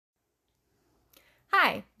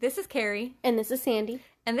Hi, this is Carrie. And this is Sandy.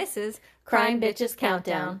 And this is Crime Bitches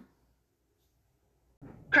Countdown.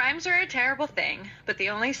 Crimes are a terrible thing, but the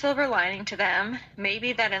only silver lining to them may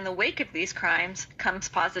be that in the wake of these crimes comes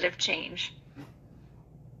positive change.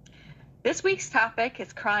 This week's topic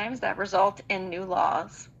is crimes that result in new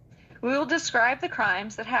laws. We will describe the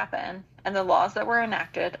crimes that happen and the laws that were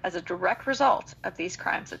enacted as a direct result of these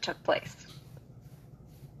crimes that took place.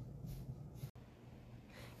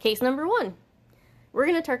 Case number 1. We're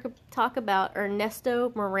going to talk about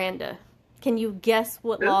Ernesto Miranda. Can you guess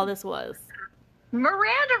what law this was?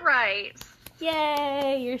 Miranda rights!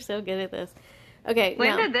 Yay! You're so good at this. Okay,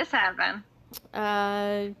 when did this happen?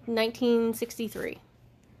 1963.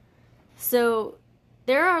 So,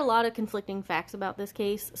 there are a lot of conflicting facts about this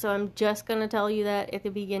case, so I'm just going to tell you that at the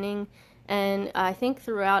beginning, and I think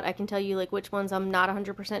throughout I can tell you like which ones I'm not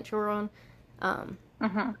 100% sure on.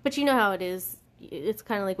 But you know how it is. It's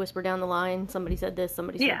kind of like whisper down the line. Somebody said this,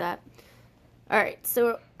 somebody said that. All right,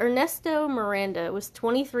 so Ernesto Miranda was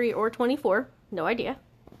 23 or 24, no idea,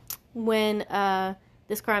 when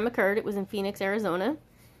this crime occurred. It was in Phoenix, Arizona.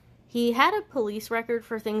 He had a police record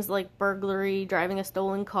for things like burglary, driving a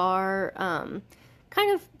stolen car, kind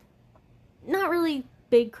of not really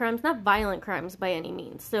big crimes, not violent crimes by any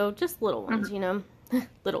means. So just little ones, you know,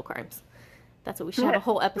 little crimes. That's what we should have a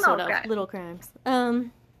whole episode of, little crimes.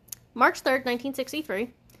 March 3rd,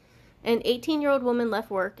 1963, an 18-year-old woman left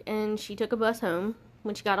work and she took a bus home.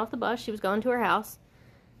 When she got off the bus, she was going to her house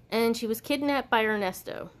and she was kidnapped by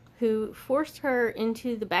Ernesto, who forced her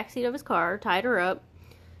into the backseat of his car, tied her up,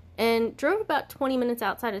 and drove about 20 minutes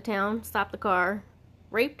outside of town, stopped the car,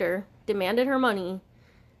 raped her, demanded her money,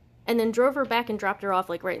 and then drove her back and dropped her off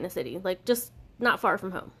like right in the city, like just not far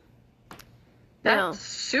from home. That's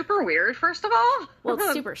super weird, first of all. Well,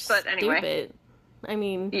 it's super but anyway. stupid. I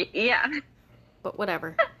mean, yeah, but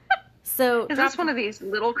whatever. So is this one of these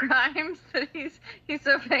little crimes that he's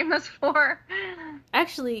so famous for?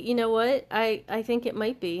 Actually, you know what? I think it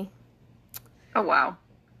might be. Oh wow.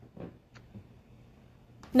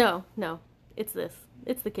 No, it's this.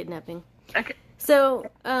 It's the kidnapping. Okay. So,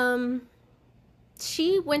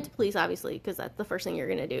 she went to police, obviously, because that's the first thing you're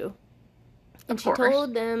gonna do. And she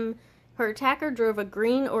told them her attacker drove a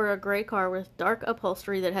green or a gray car with dark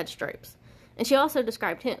upholstery that had stripes. And she also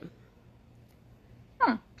described him.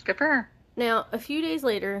 It's good for her. Now, a few days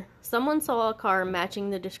later, someone saw a car matching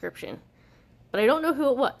the description. But I don't know who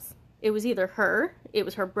it was. It was either her, it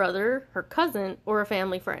was her brother, her cousin, or a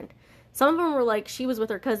family friend. Some of them were like, she was with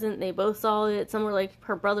her cousin, they both saw it. Some were like,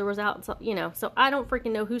 her brother was out, you know. So I don't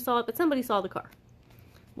freaking know who saw it, but somebody saw the car.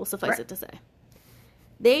 Will suffice it to say.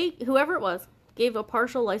 They, whoever it was, gave a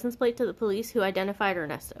partial license plate to the police who identified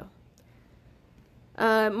Ernesto.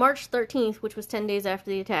 March 13th, which was 10 days after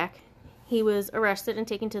the attack, he was arrested and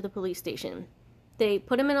taken to the police station. They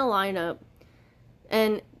put him in a lineup,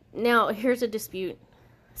 and now here's a dispute.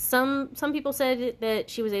 Some people said that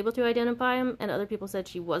she was able to identify him, and other people said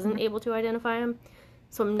she wasn't able to identify him,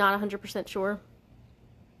 so I'm not 100% sure.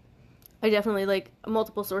 I definitely, like,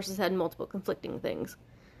 multiple sources had multiple conflicting things.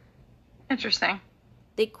 Interesting.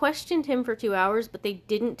 They questioned him for 2 hours, but they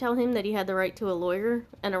didn't tell him that he had the right to a lawyer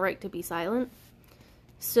and a right to be silent.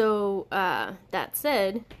 So, that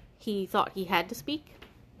said, he thought he had to speak.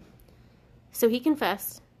 So he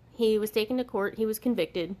confessed. He was taken to court. He was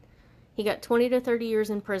convicted. He got 20 to 30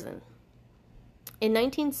 years in prison. In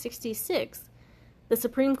 1966, the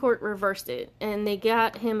Supreme Court reversed it, and they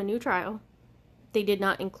got him a new trial. They did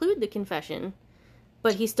not include the confession,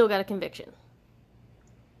 but he still got a conviction.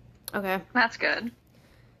 Okay. That's good.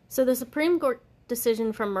 So the Supreme Court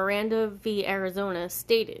decision from Miranda v. Arizona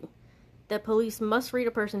stated that police must read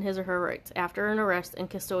a person his or her rights after an arrest and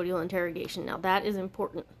custodial interrogation. Now, that is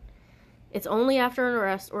important. It's only after an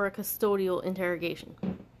arrest or a custodial interrogation,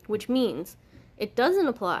 which means it doesn't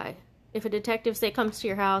apply if a detective, say, comes to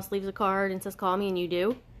your house, leaves a card, and says, call me, and you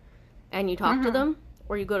do, and you talk to them,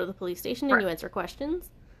 or you go to the police station and you answer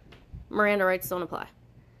questions. Miranda rights don't apply.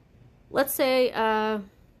 Let's say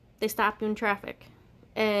they stop you in traffic,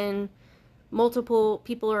 and multiple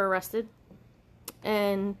people are arrested,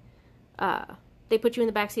 and they put you in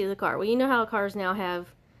the backseat of the car. Well, you know how cars now have,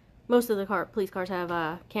 most of the police cars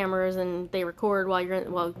have cameras, and they record while you're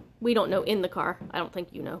in, well, we don't know in the car. I don't think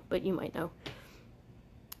you know, but you might know.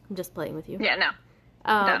 I'm just playing with you. Yeah, no.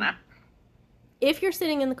 No. If you're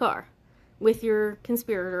sitting in the car with your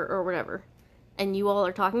conspirator or whatever, and you all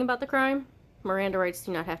are talking about the crime, Miranda rights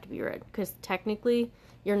do not have to be read, because technically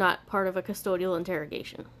you're not part of a custodial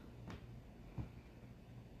interrogation.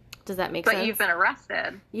 Does that make sense? But you've been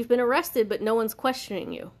arrested. You've been arrested, but no one's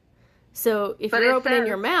questioning you. So if you're opening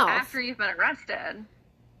your mouth... after you've been arrested.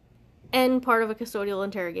 and part of a custodial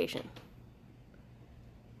interrogation.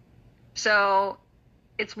 So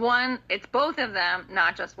it's both of them,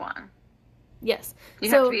 not just one. Yes.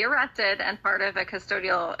 You have to be arrested and part of a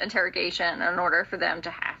custodial interrogation in order for them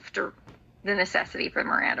to have the necessity for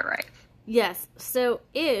Miranda rights. Yes. So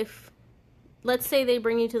if, let's say they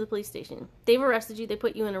bring you to the police station, they've arrested you, they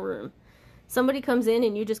put you in a room. Somebody comes in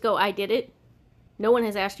and you just go, I did it. No one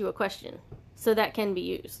has asked you a question. So that can be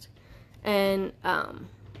used. And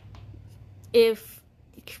if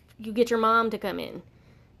you get your mom to come in,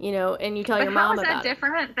 you know, and you tell your mom about it.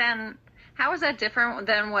 How is that different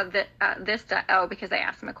than what because I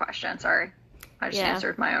asked him a question. Sorry. I just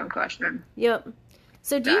answered my own question. Yep.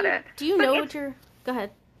 So do you know what you're... Go ahead.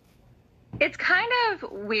 It's kind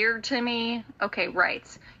of weird to me. Okay,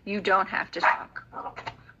 rights. You don't have to talk.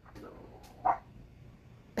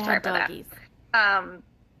 Bad doggies.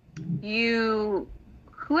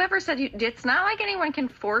 Whoever said it's not like anyone can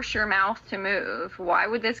force your mouth to move. Why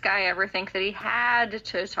would this guy ever think that he had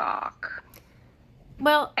to talk?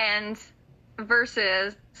 Well, and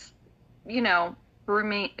versus, you know,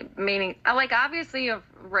 remaining, like, obviously you have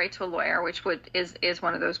right to a lawyer, which is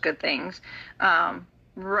one of those good things.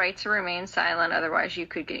 Right to remain silent, otherwise you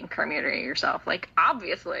could get incriminated yourself. Like,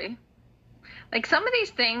 obviously, like, some of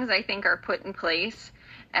these things I think are put in place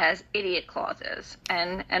as idiot clauses,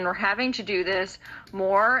 and we're having to do this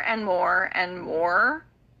more and more and more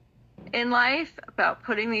in life about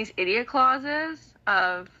putting these idiot clauses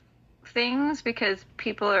of things because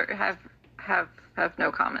people have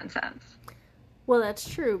no common sense. Well, that's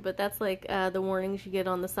true, but that's like the warnings you get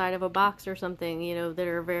on the side of a box or something, you know, that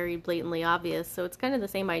are very blatantly obvious. So it's kind of the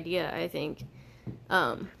same idea, I think.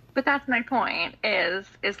 But that's my point, is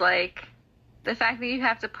like the fact that you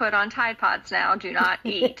have to put on Tide Pods now, do not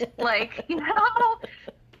eat. Like, you know,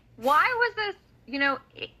 why was this, you know,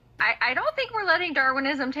 I don't think we're letting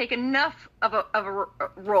Darwinism take enough of a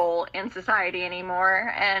role in society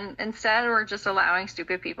anymore, and instead we're just allowing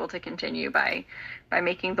stupid people to continue by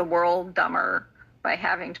making the world dumber by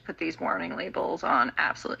having to put these warning labels on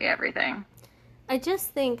absolutely everything. I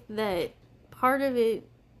just think that part of it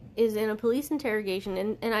is in a police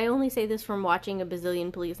interrogation, and I only say this from watching a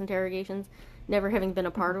bazillion police interrogations, never having been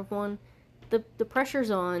a part of one. The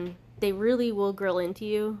pressure's on. They really will grill into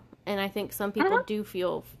you. And I think some people do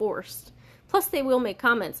feel forced. Plus, they will make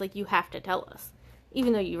comments like, you have to tell us,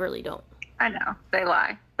 even though you really don't. I know. They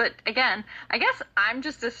lie. But again, I guess I'm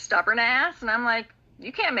just a stubborn ass, and I'm like,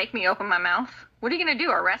 you can't make me open my mouth. What are you going to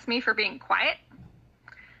do, arrest me for being quiet?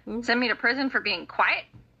 Mm-hmm. Send me to prison for being quiet?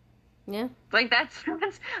 Yeah. Like, that's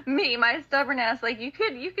me, my stubborn ass. Like, you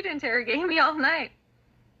could interrogate me all night.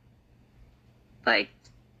 Like,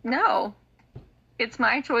 no. It's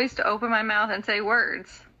my choice to open my mouth and say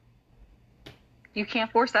words. You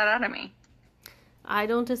can't force that out of me. I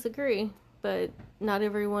don't disagree, but not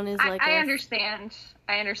everyone is like I understand.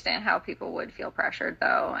 I understand how people would feel pressured,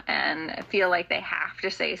 though, and feel like they have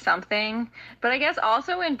to say something. But I guess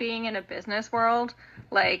also in being in a business world,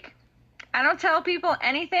 like, I don't tell people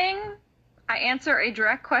anything. I answer a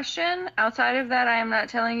direct question. Outside of that, I am not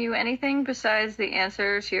telling you anything besides the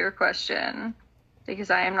answer to your question.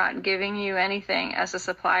 Because I am not giving you anything as a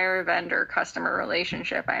supplier-vendor customer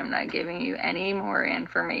relationship. I am not giving you any more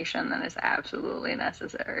information than is absolutely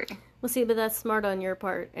necessary. Well, see, but that's smart on your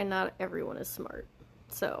part, and not everyone is smart.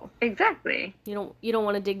 So exactly, you don't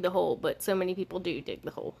want to dig the hole, but so many people do dig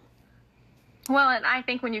the hole. Well, and I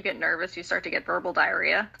think when you get nervous, you start to get verbal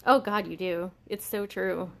diarrhea. Oh God, you do. It's so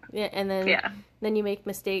true. Yeah, and then you make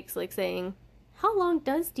mistakes like saying, "How long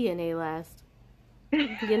does DNA last?"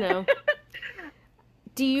 You know.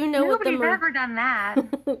 Do you know Nobody's ever done that.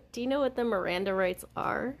 Do you know what the Miranda rights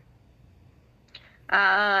are?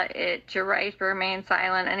 It's your right to remain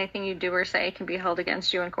silent. Anything you do or say can be held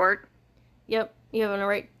against you in court. Yep. You have a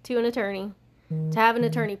right to an attorney. To have an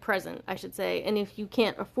attorney present, I should say. And if you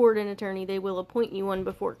can't afford an attorney, they will appoint you one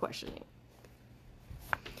before questioning.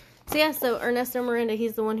 So yeah, so Ernesto Miranda,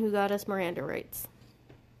 he's the one who got us Miranda rights.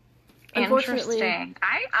 Interesting.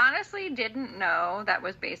 I honestly didn't know that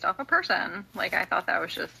was based off a person. Like, I thought that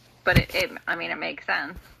was just, but it makes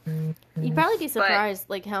sense. You'd probably be surprised,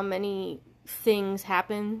 like, how many things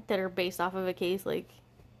happen that are based off of a case, like,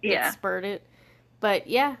 that spurred it. But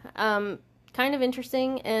yeah, kind of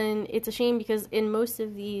interesting, and it's a shame because in most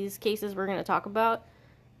of these cases we're going to talk about,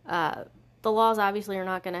 the laws obviously are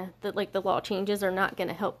not going to, like, the law changes are not going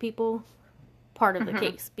to help people part of the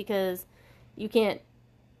case, because you can't,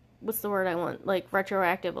 what's the word I want? Like,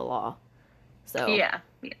 retroactive a law. So yeah.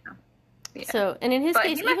 So, and in his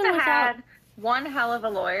case, he must even have without had one hell of a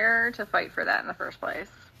lawyer to fight for that in the first place.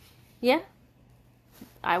 Yeah,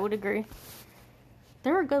 I would agree.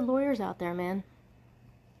 There are good lawyers out there, man.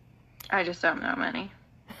 I just don't know many.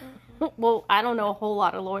 Well, I don't know a whole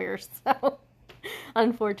lot of lawyers, so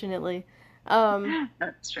unfortunately.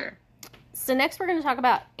 That's true. So next we're going to talk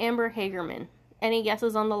about Amber Hagerman. Any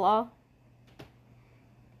guesses on the law?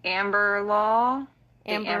 Amber Law?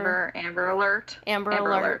 Amber Alert? Amber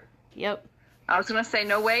Alert. Yep. I was going to say,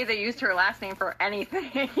 no way they used her last name for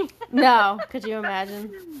anything. No, could you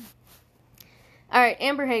imagine? All right,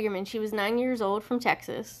 Amber Hagerman. She was 9 years old from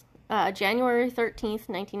Texas. January 13th,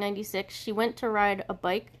 1996, she went to ride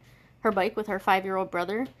her bike with her 5-year-old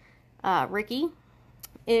brother, Ricky.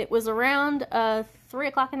 It was around 3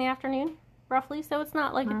 o'clock in the afternoon, roughly, so it's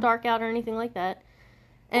not like dark out or anything like that.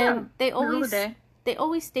 And they always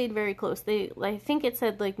stayed very close. I think it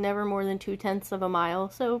said like never more than 0.2 of a mile,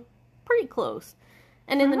 so pretty close.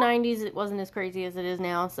 And in the 90s, it wasn't as crazy as it is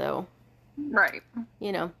now, so right.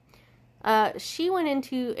 You know. She went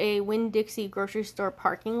into a Winn-Dixie grocery store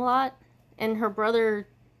parking lot, and her brother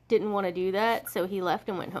didn't want to do that, so he left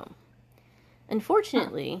and went home.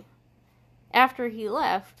 Unfortunately, after he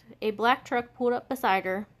left, a black truck pulled up beside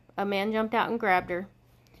her, a man jumped out and grabbed her,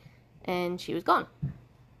 and she was gone.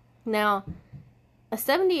 Now, a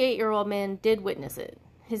 78-year-old man did witness it.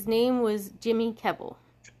 His name was Jimmy Keble.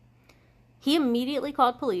 He immediately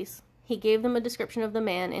called police. He gave them a description of the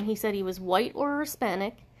man, and he said he was white or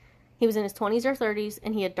Hispanic. He was in his 20s or 30s,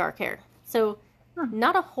 and he had dark hair. So,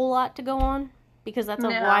 not a whole lot to go on, because that's a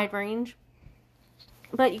wide range.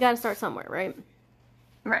 But you gotta start somewhere, right?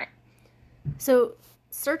 Right. So,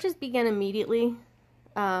 searches began immediately.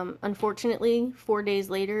 Unfortunately, 4 days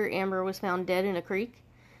later, Amber was found dead in a creek.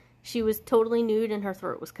 She was totally nude, and her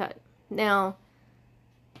throat was cut. Now,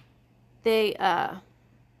 they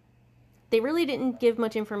really didn't give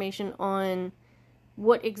much information on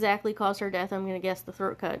what exactly caused her death. I'm going to guess the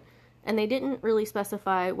throat cut. And they didn't really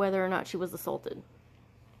specify whether or not she was assaulted.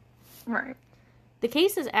 Right. The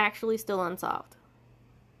case is actually still unsolved.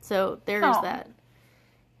 So there is that.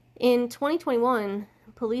 In 2021,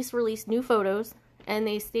 police released new photos, and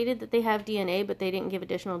they stated that they have DNA, but they didn't give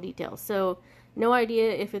additional details. So no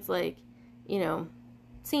idea if it's like,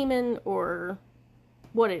 semen or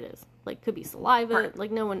what it is. Like, could be saliva. Right.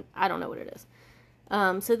 Like, I don't know what it is.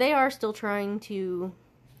 So they are still trying to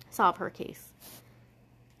solve her case.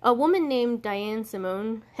 A woman named Diane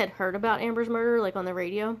Simone had heard about Amber's murder, like, on the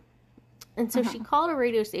radio. And so she called a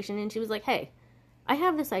radio station and she was like, hey, I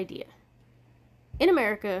have this idea. In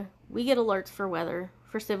America, we get alerts for weather,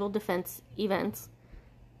 for civil defense events.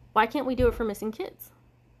 Why can't we do it for missing kids?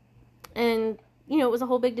 And, it was a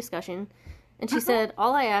whole big discussion. And she said,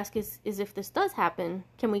 all I ask is if this does happen,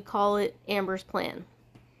 can we call it Amber's Plan?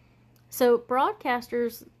 So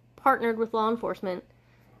broadcasters partnered with law enforcement,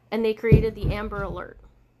 and they created the Amber Alert.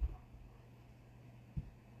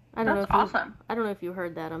 That's awesome. I don't know if you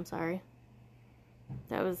heard that. I'm sorry.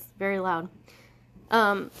 That was very loud.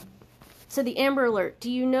 So the Amber Alert.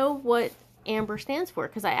 Do you know what Amber stands for?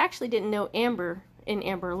 Because I actually didn't know Amber in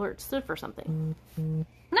Amber Alert stood for something.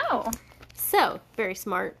 No. So, very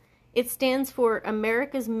smart. It stands for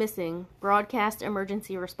America's Missing Broadcast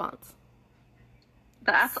Emergency Response.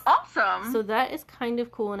 That's awesome. So that is kind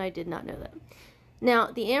of cool, and I did not know that.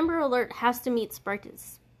 Now, the Amber Alert has to meet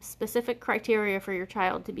specific criteria for your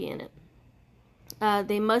child to be in it.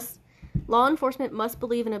 Law enforcement must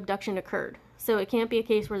believe an abduction occurred, so it can't be a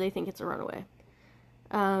case where they think it's a runaway.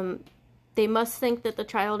 They must think that the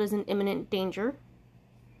child is in imminent danger.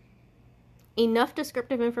 Enough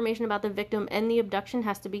descriptive information about the victim and the abduction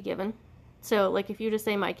has to be given. So, like, if you just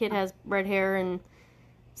say, my kid has red hair and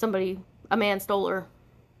a man stole her.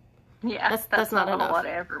 Yeah, that's not enough. A lot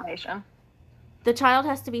of information. The child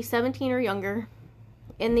has to be 17 or younger,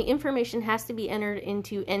 and the information has to be entered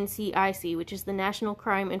into NCIC, which is the National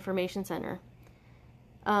Crime Information Center.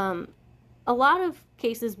 A lot of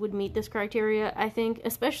cases would meet this criteria, I think,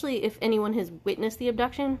 especially if anyone has witnessed the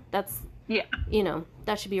abduction. That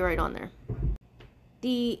should be right on there.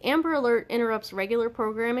 The Amber Alert interrupts regular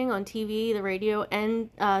programming on TV, the radio, and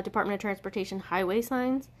Department of Transportation highway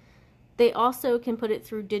signs. They also can put it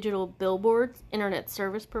through digital billboards, internet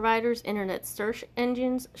service providers, internet search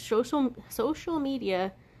engines, social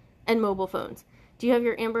media, and mobile phones. Do you have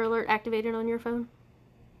your Amber Alert activated on your phone?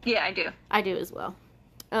 Yeah, I do. I do as well.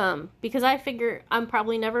 Because I figure I'm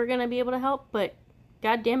probably never going to be able to help, but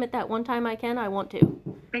God damn it, that one time I can, I want to.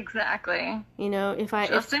 Exactly.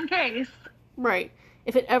 Just in case. Right.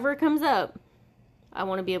 If it ever comes up, I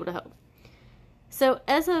want to be able to help. So,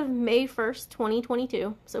 as of May 1st,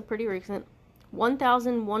 2022, so pretty recent,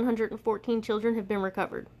 1,114 children have been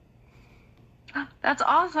recovered. That's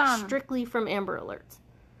awesome. Strictly from Amber Alerts.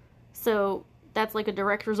 So, that's like a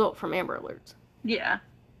direct result from Amber Alerts. Yeah.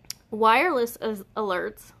 Wireless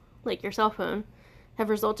alerts, like your cell phone, have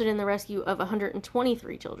resulted in the rescue of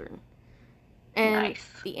 123 children. And Nice.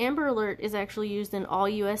 the Amber Alert is actually used in all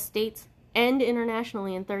U.S. states and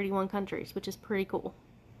internationally in 31 countries, which is pretty cool.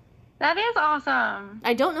 That is awesome.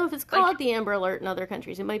 I don't know if it's called the Amber Alert in other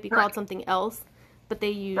countries. It might be called Right. something else, but they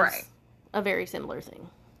use Right. a very similar thing.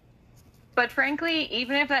 But frankly,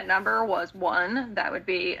 even if that number was 1, that would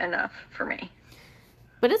be enough for me.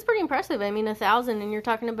 But it's pretty impressive. I mean, 1,000, and you're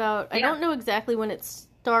talking about, I don't know exactly when it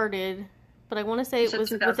started, but I want to say it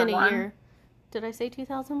was within a year. Did I say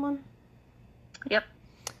 2001? Yep.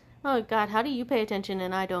 Oh, God, how do you pay attention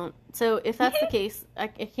and I don't? So if that's the case, I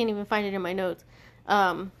can't even find it in my notes.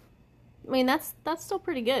 I mean, that's still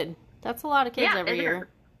pretty good. That's a lot of kids every year.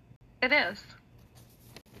 It is.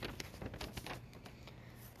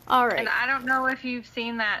 All right. And I don't know if you've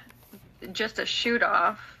seen that, just a shoot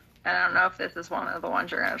off. And I don't know if this is one of the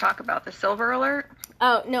ones you're going to talk about, the Silver Alert.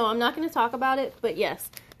 Oh, no, I'm not going to talk about it, but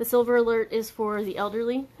yes, the Silver Alert is for the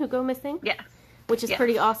elderly who go missing. Yes. Which is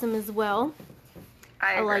pretty awesome as well.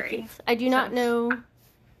 I agree. like it. I do not know.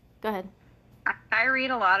 Go ahead. I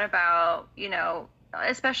read a lot about,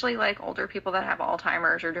 especially like older people that have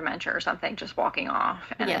Alzheimer's or dementia or something just walking off.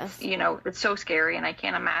 And Yes. it's so scary, and I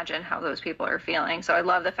can't imagine how those people are feeling. So I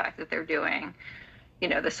love the fact that they're doing,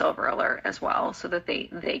 the Silver Alert as well, so that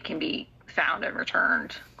they can be found and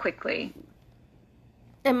returned quickly.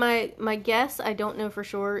 And my guess, I don't know for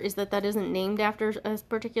sure, is that isn't named after a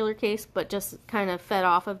particular case, but just kind of fed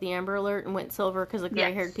off of the Amber Alert and went silver because of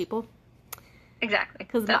gray-haired people. Exactly.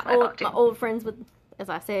 Because my old friends would, as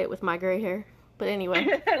I say it, with my gray hair. But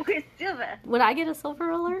anyway. With silver. Would I get a Silver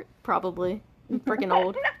Alert? Probably. I'm freaking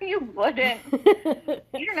old. No, you wouldn't.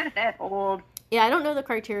 You're not that old. Yeah, I don't know the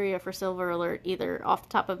criteria for Silver Alert either off the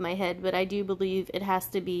top of my head, but I do believe it has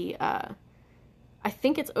to be, I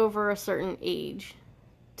think it's over a certain age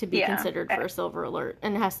to be considered for a Silver Alert.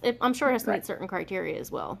 And I'm sure it has to meet certain criteria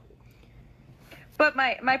as well. But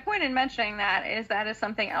my point in mentioning that is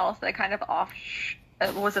something else that kind of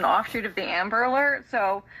was an offshoot of the Amber Alert.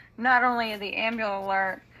 So not only the Amber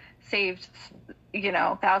Alert saved,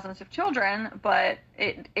 thousands of children, but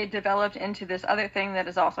it developed into this other thing that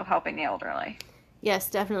is also helping the elderly. Yes,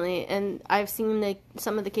 definitely. And I've seen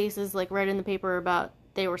some of the cases like read in the paper about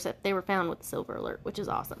they were found with the Silver Alert, which is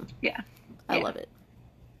awesome. Yeah. I love it.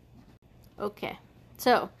 Okay.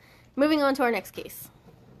 So, moving on to our next case.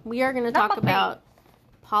 We are going to talk about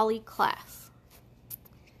Polly Klaas.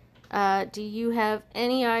 Do you have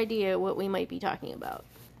any idea what we might be talking about?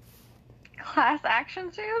 Class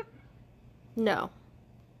action suit? No.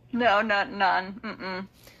 No, none. Mm-mm.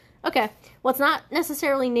 Okay. Well, it's not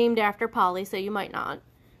necessarily named after Polly, so you might not.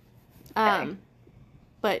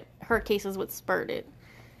 But her case is what spurred it.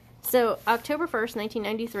 So, October 1st,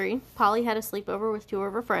 1993, Polly had a sleepover with 2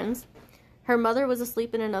 of her friends. Her mother was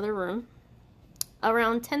asleep in another room.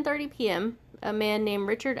 Around 10:30 p.m., a man named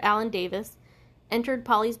Richard Allen Davis entered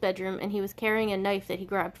Polly's bedroom, and he was carrying a knife that he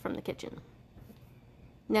grabbed from the kitchen.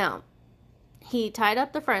 Now, he tied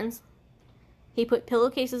up the friends, he put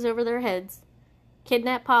pillowcases over their heads,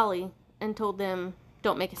 kidnapped Polly, and told them,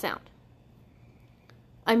 "Don't make a sound."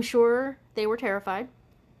 I'm sure they were terrified,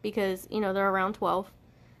 because, they're around 12.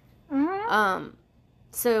 Mm-hmm.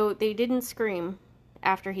 So they didn't scream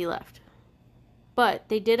after he left. But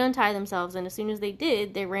they did untie themselves, and as soon as they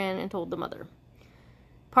did, they ran and told the mother.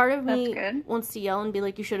 Part of me wants to yell and be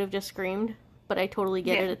like, you should have just screamed, but I totally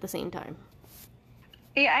get it at the same time.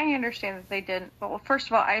 Yeah, I understand that they didn't. But, well, first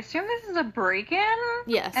of all, I assume this is a break-in?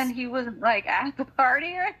 Yes. And he wasn't, at the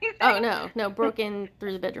party or anything? Oh, no, broke in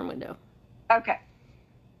through the bedroom window. Okay.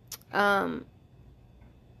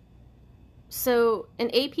 So, an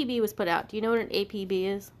APB was put out. Do you know what an APB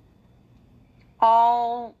is?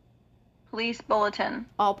 All Police Bulletin.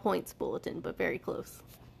 All Points Bulletin, but very close.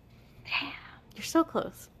 Damn. You're so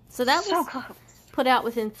close. So that was close. Put out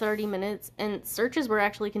within 30 minutes, and searches were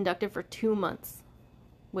actually conducted for 2 months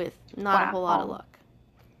with not a whole lot of luck.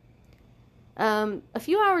 A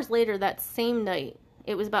few hours later that same night,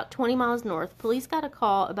 it was about 20 miles north, police got a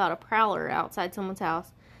call about a prowler outside someone's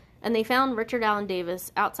house, and they found Richard Allen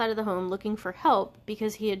Davis outside of the home looking for help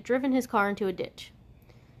because he had driven his car into a ditch.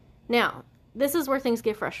 Now, this is where things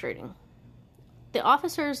get frustrating. The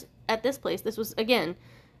officers at this place, this was, again,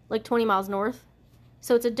 20 miles north,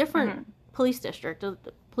 so it's a different police district, a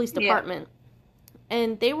police department,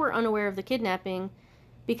 and they were unaware of the kidnapping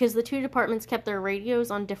because the 2 departments kept their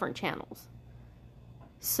radios on different channels.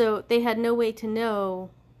 So they had no way to know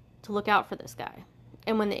to look out for this guy.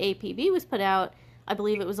 And when the APB was put out, I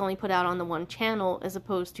believe it was only put out on the one channel as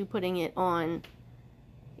opposed to putting it on,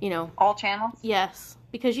 All channels? Yes.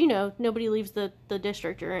 because, you know, nobody leaves the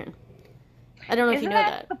district you're in. I don't know if you know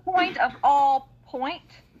that. Isn't that the point of all point?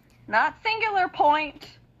 Not singular point,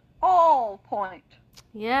 all point.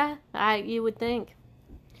 Yeah, you would think.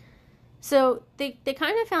 So they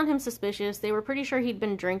kind of found him suspicious. They were pretty sure he'd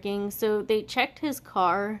been drinking, so they checked his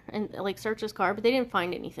car and, like, searched his car, but they didn't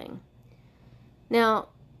find anything. Now,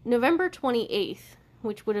 November 28th,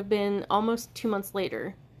 which would have been almost 2 months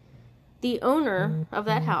later, the owner of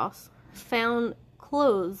that house found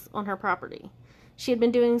clothes on her property. She had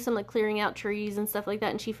been doing some, like, clearing out trees and stuff like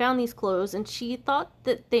that, and she found these clothes, and she thought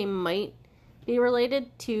that they might be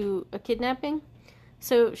related to a kidnapping.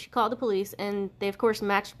 So she called the police, and they, of course,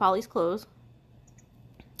 matched Polly's clothes.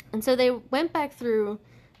 And so they went back through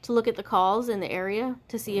to look at the calls in the area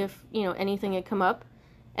to see if, you know, anything had come up,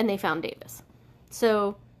 and they found Davis.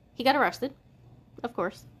 So he got arrested, of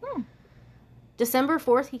course. December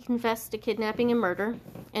 4th, he confessed to kidnapping and murder,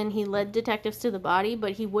 and he led detectives to the body,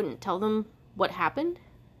 but he wouldn't tell them what happened.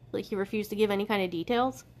 Like, he refused to give any kind of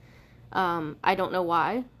details. I don't know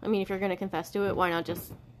why. I mean, if you're going to confess to it, why not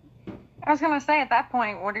just... I was gonna say, at that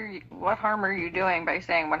point, what harm are you doing by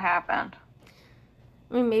saying what happened?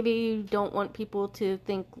 I mean, maybe you don't want people to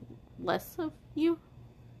think less of you.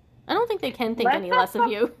 I don't think they can think any less of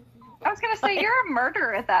you. I was gonna say, you're a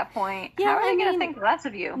murderer at that point. Yeah, how are they gonna think less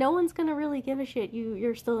of you? No one's gonna really give a shit.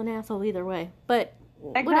 You're still an asshole either way. But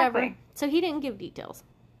Exactly. whatever. So he didn't give details.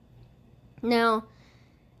 Now,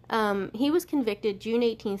 he was convicted June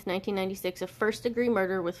 18th, 1996 of first-degree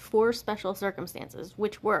murder with 4 special circumstances,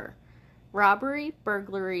 which were robbery,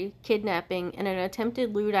 burglary, kidnapping, and an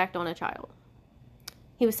attempted lewd act on a child.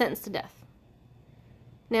 He was sentenced to death.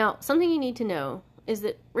 Now, something you need to know is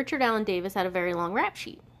that Richard Allen Davis had a very long rap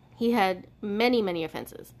sheet. He had many, many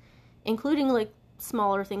offenses, including, like,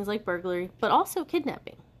 smaller things like burglary, but also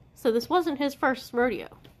kidnapping. So this wasn't his first rodeo.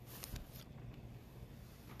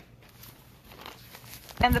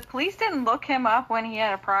 And the police didn't look him up when he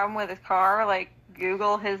had a problem with his car, like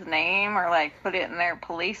Google his name or like put it in their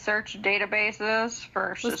police search databases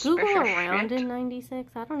for suspicious shit. Was Google around in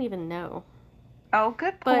 96? I don't even know. Oh,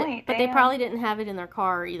 good point. But they probably didn't have it in their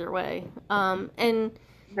car either way. And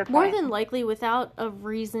more than likely, without a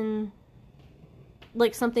reason,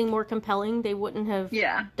 like something more compelling, they wouldn't have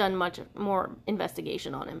done much more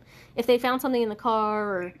investigation on him. If they found something in the car,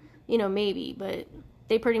 or, you know, maybe, but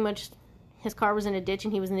they pretty much, his car was in a ditch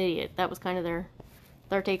and he was an idiot. That was kind of their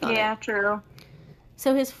take on it. Yeah, true.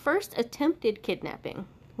 So his first attempted kidnapping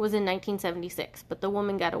was in 1976, but the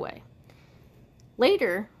woman got away.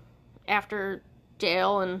 Later, after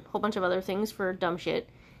jail and a whole bunch of other things for dumb shit,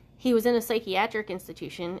 he was in a psychiatric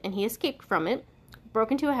institution, and he escaped from it,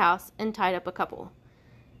 broke into a house, and tied up a couple.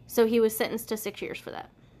 So he was sentenced to 6 years for that.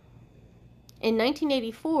 In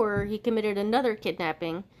 1984, he committed another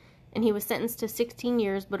kidnapping, and he was sentenced to 16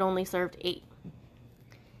 years, but only served 8.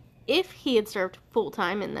 If he had served full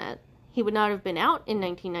time in that, he would not have been out in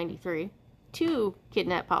 1993 to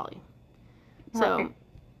kidnap Polly. So,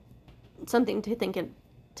 something to think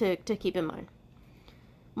to keep in mind.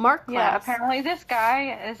 Mark Klass. Yeah, apparently this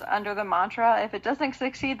guy is under the mantra, if it doesn't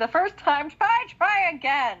succeed the first time, try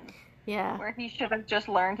again. Yeah. Where he should have just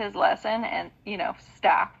learned his lesson and, you know,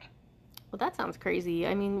 stopped. Well, that sounds crazy.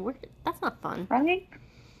 I mean, that's not fun. Right?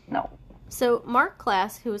 No. So, Mark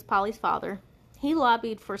Klass, who was Polly's father, he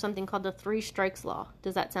lobbied for something called the 3 Strikes Law.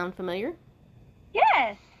 Does that sound familiar?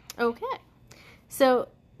 Yes. Okay. So,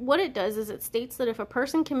 what it does is it states that if a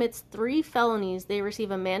person commits 3 felonies, they receive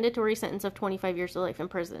a mandatory sentence of 25 years to life in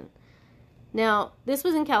prison. Now, this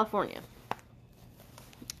was in California.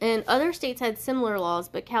 And other states had similar laws,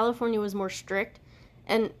 but California was more strict.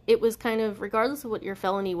 And it was kind of, regardless of what your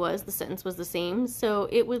felony was, the sentence was the same. So,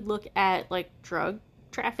 it would look at, like, drug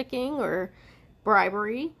trafficking or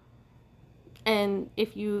bribery. And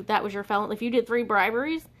if that was your felony, if you did 3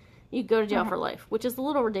 briberies, you'd go to jail for life, which is a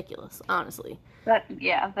little ridiculous, honestly. That's a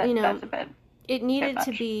bit. It needed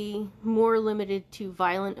to be more limited to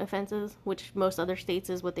violent offenses, which most other states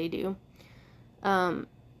is what they do.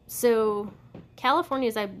 So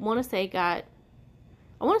California's, I want to say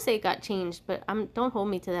it got changed, but don't hold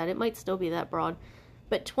me to that. It might still be that broad.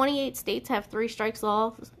 But 28 states have 3 strikes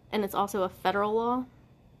laws, and it's also a federal law.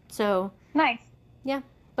 So nice. Yeah,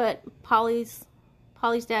 but Polly's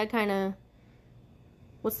dad kind of,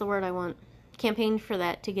 what's the word I want? Campaigned for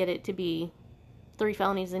that to get it to be 3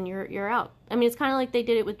 felonies and you're out. I mean, it's kind of like they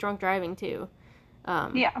did it with drunk driving too.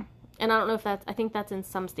 Yeah. And I don't know if I think that's in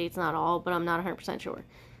some states, not all, but I'm not 100% sure.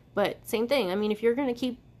 But same thing. I mean, if you're going to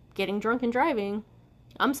keep getting drunk and driving,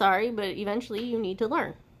 I'm sorry, but eventually you need to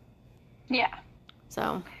learn. Yeah.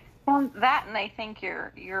 So. Well, that, and I think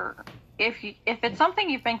if it's something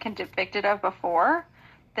you've been convicted of before,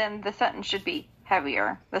 then the sentence should be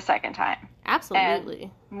heavier the second time. Absolutely.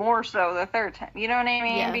 And more so the third time. You know what I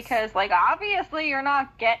mean? Yes. Because, like, obviously you're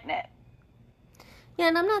not getting it. Yeah,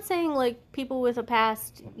 and I'm not saying, like, people with a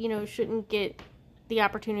past, you know, shouldn't get the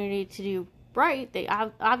opportunity to do right. They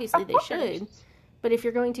obviously they should. But if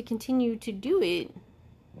you're going to continue to do it,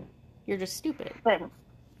 you're just stupid. Then,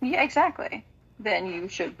 yeah, exactly. Then you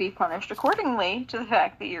should be punished accordingly to the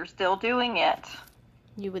fact that you're still doing it.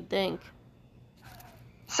 You would think.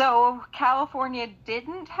 So California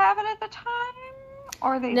didn't have it at the time?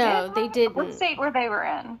 Or they No, did? they didn't. What state were they were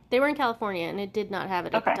in? They were in California, and it did not have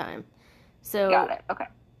it at the time. So, got it. Okay.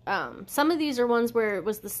 Some of these are ones where it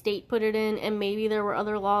was the state put it in, and maybe there were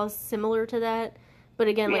other laws similar to that. But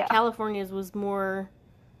again, like, California's was more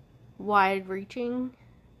wide-reaching.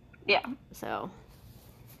 Yeah. So,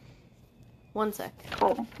 one sec.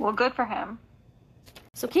 Cool. Well, good for him.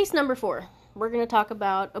 So, case number 4. We're going to talk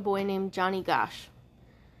about a boy named Johnny Gosch.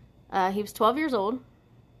 He was 12 years old.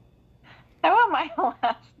 I want my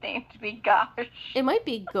last name to be Gosh. It might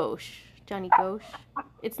be Gosch. Johnny Gosch.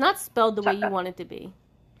 It's not spelled the way you want it to be.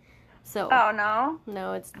 So. Oh, no?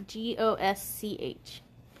 No, it's Gosch.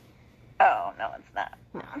 Oh, no, it's not.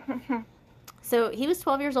 No. So, he was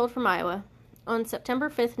 12 years old from Iowa. On September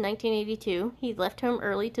 5th, 1982, he left home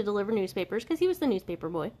early to deliver newspapers because he was the newspaper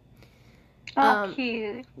boy. Oh,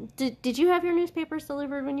 cute. Did you have your newspapers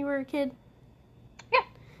delivered when you were a kid? Yeah.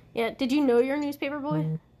 Yeah. Did you know your newspaper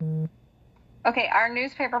boy? Okay, our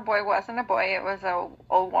newspaper boy wasn't a boy. It was a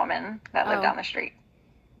old woman that lived down the street.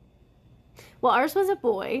 Well, ours was a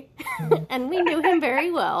boy, and we knew him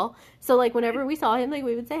very well. So, like, whenever we saw him, like,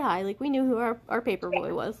 we would say hi. Like, we knew who our paper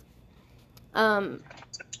boy was.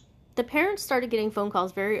 The parents started getting phone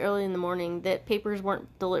calls very early in the morning that papers weren't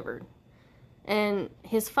delivered. And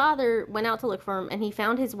his father went out to look for him, and he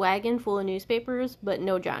found his wagon full of newspapers, but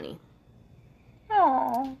no Johnny.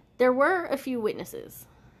 Oh. There were a few witnesses.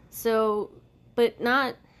 So, but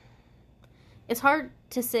not... It's hard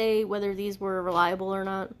to say whether these were reliable or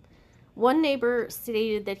not. One neighbor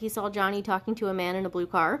stated that he saw Johnny talking to a man in a blue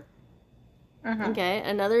car. Mm-hmm. Okay.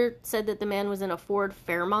 Another said that the man was in a Ford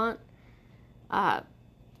Fairmont.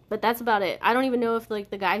 But that's about it. I don't even know if, like,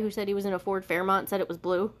 the guy who said he was in a Ford Fairmont said it was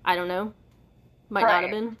blue. I don't know. Might not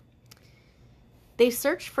have been. They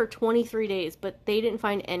searched for 23 days, but they didn't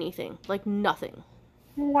find anything. Like, nothing.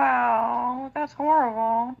 Wow. That's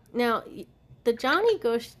horrible. Now, the Johnny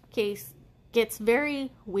Gosch case gets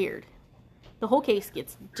very weird. The whole case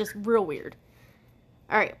gets just real weird.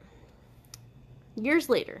 Alright. Years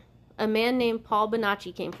later, a man named Paul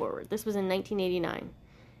Bonacci came forward. This was in 1989.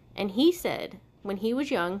 And he said, when he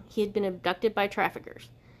was young, he had been abducted by traffickers.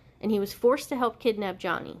 And he was forced to help kidnap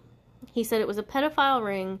Johnny. He said it was a pedophile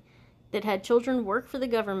ring that had children work for the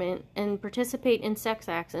government and participate in sex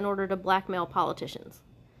acts in order to blackmail politicians.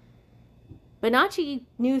 Bonacci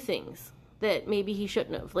knew things that maybe he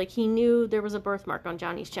shouldn't have. Like, he knew there was a birthmark on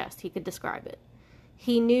Johnny's chest. He could describe it.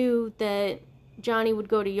 He knew that Johnny would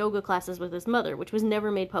go to yoga classes with his mother, which was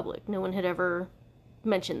never made public. No one had ever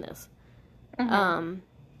mentioned this. Mm-hmm.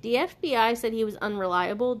 The FBI said he was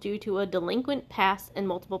unreliable due to a delinquent past and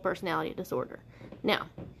multiple personality disorder. Now,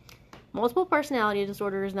 multiple personality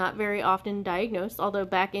disorder is not very often diagnosed, although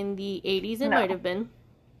back in the 80s it might have been.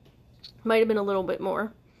 Might have been a little bit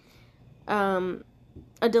more.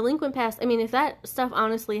 A delinquent past, I mean, if that stuff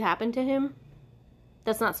honestly happened to him,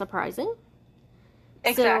 that's not surprising.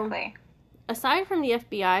 Exactly. So, aside from the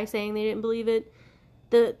FBI saying they didn't believe it,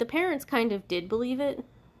 the parents kind of did believe it,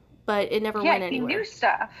 but it never went anywhere. Yeah, he knew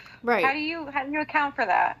stuff. Right. How do you account for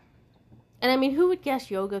that? And I mean, who would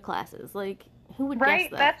guess yoga classes? Like, who would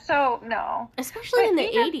guess that? That's so, no. Especially in the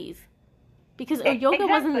 80s. Because yoga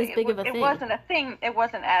wasn't as big of a thing. It wasn't a thing. It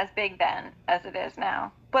wasn't as big then as it is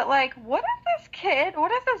now. But, like, what if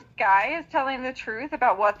this guy is telling the truth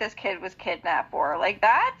about what this kid was kidnapped for? Like,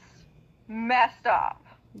 that's messed up.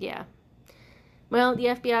 Yeah. Well, the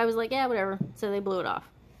FBI was like, yeah, whatever. So they blew it off.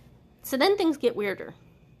 So then things get weirder.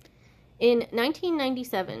 In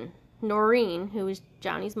 1997, Noreen, who was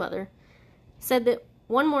Johnny's mother, said that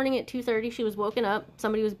one morning at 2:30 she was woken up.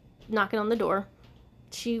 Somebody was knocking on the door.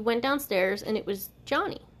 She went downstairs, and it was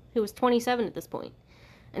Johnny, who was 27 at this point.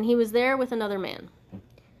 And he was there with another man.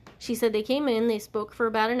 She said they came in, they spoke for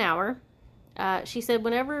about an hour. She said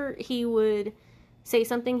whenever he would say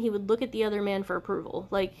something, he would look at the other man for approval.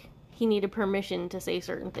 Like, he needed permission to say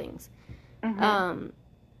certain things. Mm-hmm.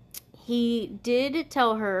 He did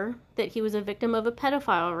tell her that he was a victim of a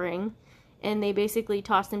pedophile ring, and they basically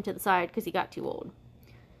tossed him to the side because he got too old.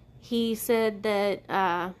 He said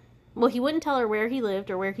that, he wouldn't tell her where he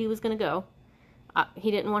lived or where he was going to go.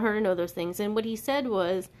 He didn't want her to know those things. And what he said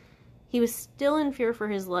was he was still in fear for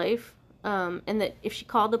his life, and that if she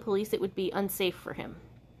called the police, it would be unsafe for him.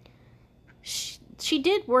 She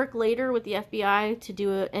did work later with the FBI to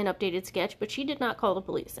do an updated sketch, but she did not call the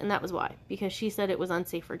police, and that was why, because she said it was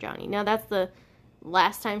unsafe for Johnny. Now, that's the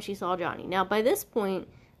last time she saw Johnny. Now, by this point,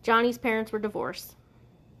 Johnny's parents were divorced,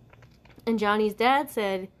 and Johnny's dad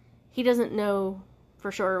said he doesn't know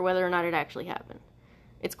for sure whether or not it actually happened.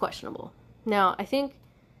 It's questionable. Now, I think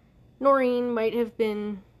Noreen might have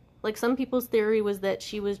been, like, some people's theory was that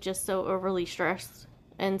she was just so overly stressed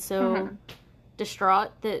and so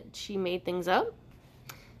distraught that she made things up.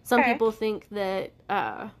 Some people think that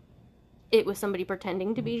it was somebody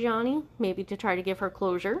pretending to be Johnny, maybe to try to give her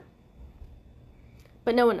closure.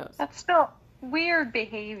 But no one knows. That's still weird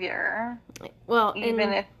behavior. Well,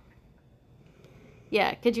 even if...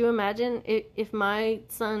 Yeah, could you imagine if my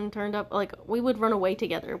son turned up, like, we would run away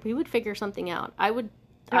together. We would figure something out. I would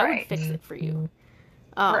fix it for you.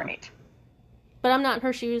 Right. But I'm not in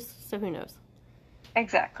her shoes, so who knows?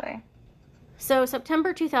 Exactly. So,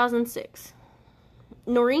 September 2006,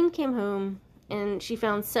 Noreen came home and she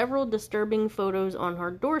found several disturbing photos on her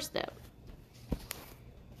doorstep.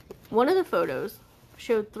 One of the photos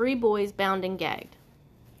showed 3 boys bound and gagged,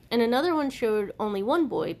 and another one showed only one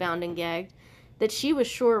boy bound and gagged that she was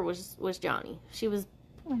sure was Johnny. She was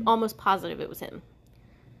almost positive it was him.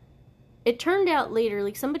 It turned out later,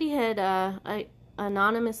 like, somebody had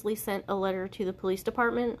anonymously sent a letter to the police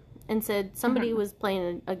department and said somebody was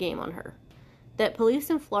playing a game on her. That police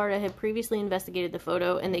in Florida had previously investigated the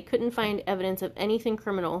photo and they couldn't find evidence of anything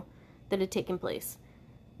criminal that had taken place.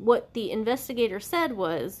 What the investigator said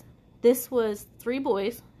was, this was 3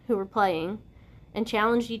 boys who were playing and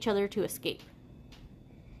challenged each other to escape.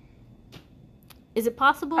 Is it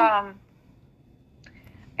possible? I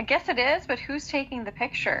guess it is, but who's taking the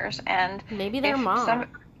pictures? And maybe their mom.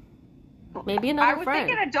 Maybe another friend. I would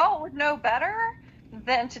think an adult would know better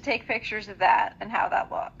than to take pictures of that and how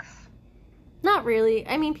that looks. Not really.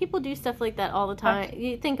 I mean, people do stuff like that all the time. Okay.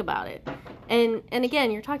 You think about it. And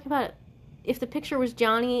again, you're talking about, if the picture was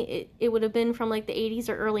Johnny, it would have been from like the 80s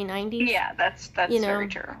or early 90s. Yeah, that's very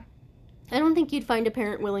true. I don't think you'd find a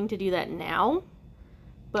parent willing to do that now.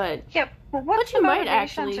 But yeah, well, what's the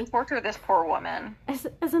motivation to torture this poor woman?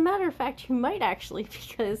 As a matter of fact, you might actually,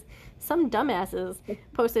 because some dumbasses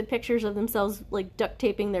posted pictures of themselves like duct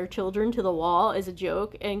taping their children to the wall as a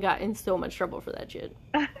joke and got in so much trouble for that shit.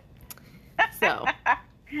 So,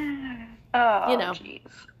 geez.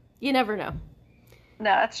 You never know.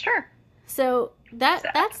 No, that's true. So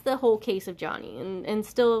that's the whole case of Johnny, and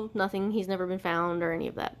still nothing. He's never been found or any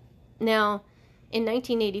of that. Now, in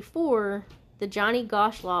 1984. The Johnny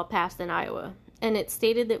Gosch law passed in Iowa, and it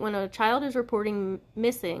stated that when a child is reporting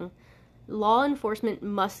missing, law enforcement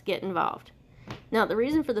must get involved. Now, the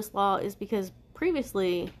reason for this law is because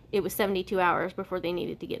previously it was 72 hours before they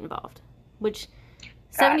needed to get involved, which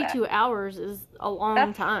 72 hours is a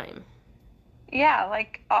long time. Yeah,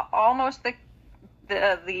 like almost the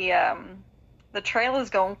trail is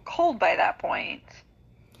going cold by that point.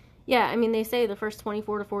 Yeah, I mean, they say the first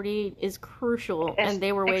 24 to 48 is crucial, and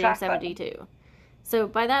they were waiting 72. So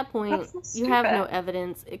by that point, you have no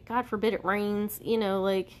evidence. God forbid it rains,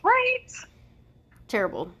 Right.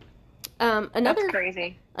 Terrible. That's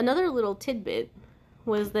crazy. Another little tidbit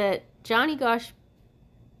was that Johnny Gosch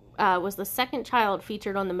was the second child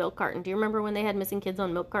featured on the milk carton. Do you remember when they had missing kids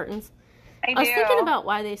on milk cartons? I was thinking about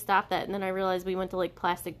why they stopped that, and then I realized we went to, like,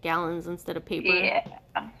 plastic gallons instead of paper. Yeah.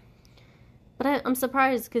 But I'm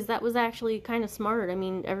surprised, because that was actually kind of smart. I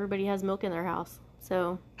mean, everybody has milk in their house,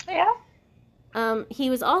 so... Yeah.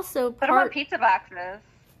 He was also What about pizza boxes?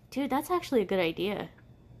 Dude, that's actually a good idea.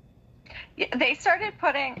 Yeah, they started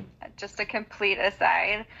putting, just a complete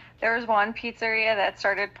aside, there was one pizzeria that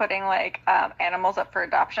started putting, like, animals up for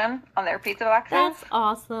adoption on their pizza boxes. That's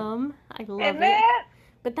awesome. I love Isn't it?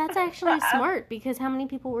 But that's actually smart, because how many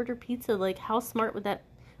people order pizza? Like, how smart would that...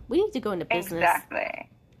 We need to go into business. Exactly.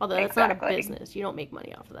 Although it's not a business. You don't make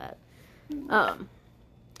money off of that.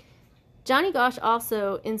 Johnny Gosch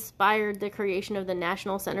also inspired the creation of the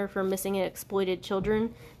National Center for Missing and Exploited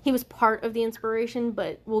Children. He was part of the inspiration,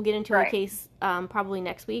 but we'll get into a case probably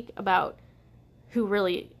next week about who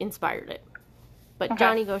really inspired it. But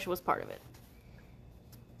Johnny Gosch was part of it.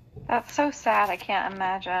 That's so sad. I can't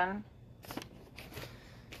imagine.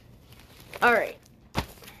 All right.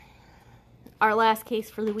 Our last case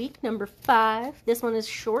for the week, number 5. This one is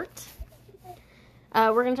short.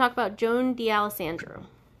 We're going to talk about Joan D'Alessandro.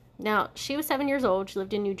 Now, she was 7 years old. She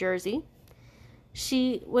lived in New Jersey.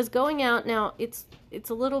 She was going out. Now, it's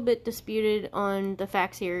a little bit disputed on the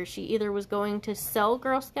facts here. She either was going to sell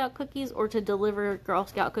Girl Scout cookies or to deliver Girl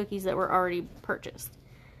Scout cookies that were already purchased.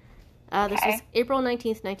 This was April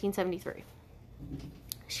 19th, 1973.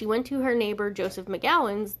 She went to her neighbor Joseph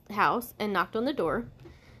McGowan's house and knocked on the door.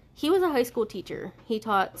 He was a high school teacher. He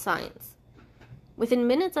taught science. Within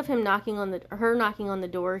minutes of him knocking on the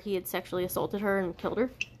door, he had sexually assaulted her and killed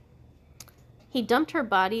her. He dumped her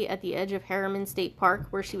body at the edge of Harriman State Park,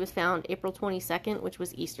 where she was found April 22nd, which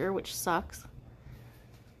was Easter, which sucks.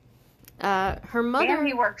 Her mother... Yeah,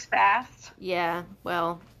 he works fast. Yeah,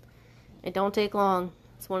 well, it don't take long.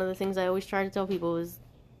 It's one of the things I always try to tell people is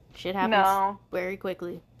shit happens very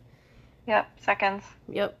quickly. Yep, seconds.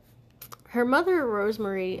 Yep. Her mother,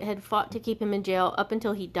 Rosemary, had fought to keep him in jail up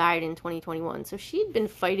until he died in 2021. So she'd been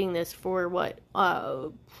fighting this for,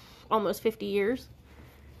 almost 50 years?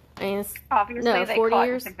 I mean, obviously, no, they 40 caught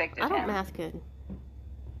years. And convicted I don't him. math good.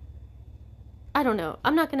 I don't know.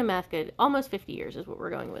 I'm not going to math good. Almost 50 years is what we're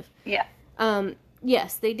going with. Yeah.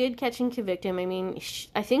 Yes, they did catch and convict him. I mean,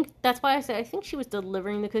 I think that's why I said I think she was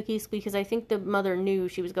delivering the cookies, because I think the mother knew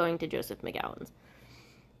she was going to Joseph McGowan's.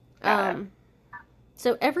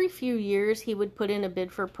 So every few years he would put in a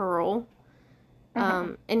bid for parole.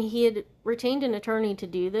 And he had retained an attorney to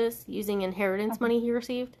do this using inheritance money he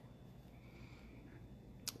received.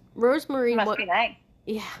 Rosemary must be nice.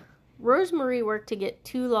 Yeah. Rosemary worked to get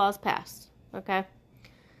 2 laws passed. Okay.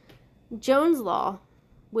 Jones Law,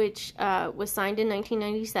 which was signed in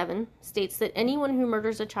 1997, states that anyone who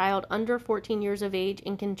murders a child under 14 years of age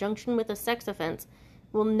in conjunction with a sex offense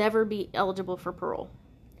will never be eligible for parole.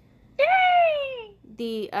 Yay!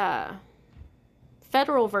 The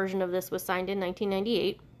federal version of this was signed in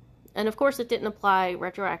 1998, and of course it didn't apply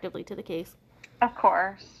retroactively to the case. Of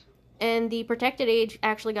course. And the protected age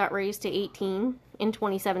actually got raised to 18 in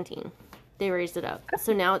 2017. They raised it up.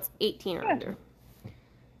 So now it's 18 or under.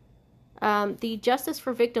 The Justice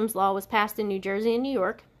for Victims Law was passed in New Jersey and New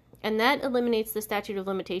York, and that eliminates the statute of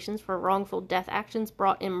limitations for wrongful death actions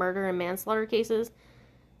brought in murder and manslaughter cases.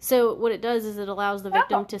 So what it does is it allows the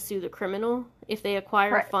victim to sue the criminal if they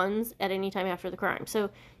acquire funds at any time after the crime. So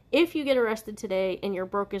if you get arrested today and you're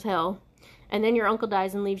broke as hell, and then your uncle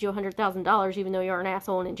dies and leaves you $100,000 even though you're an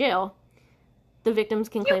asshole and in jail, the victims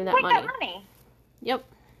can claim that money. Yep.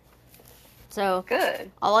 So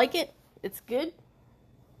good. I like it. It's good.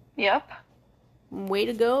 Yep. Way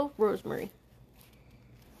to go, Rosemary.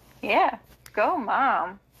 Yeah. Go,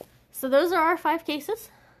 Mom. So those are our 5 cases.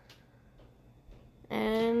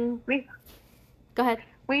 And go ahead.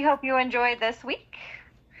 We hope you enjoyed this week.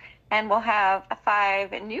 And we'll have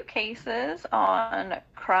 5 new cases on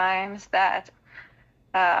crimes that,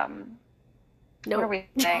 Nope. What are we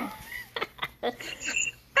saying?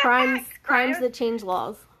 crimes that change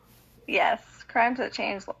laws. Yes, crimes that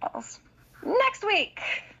change laws. Next week.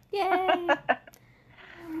 Yay.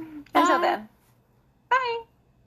 Until then.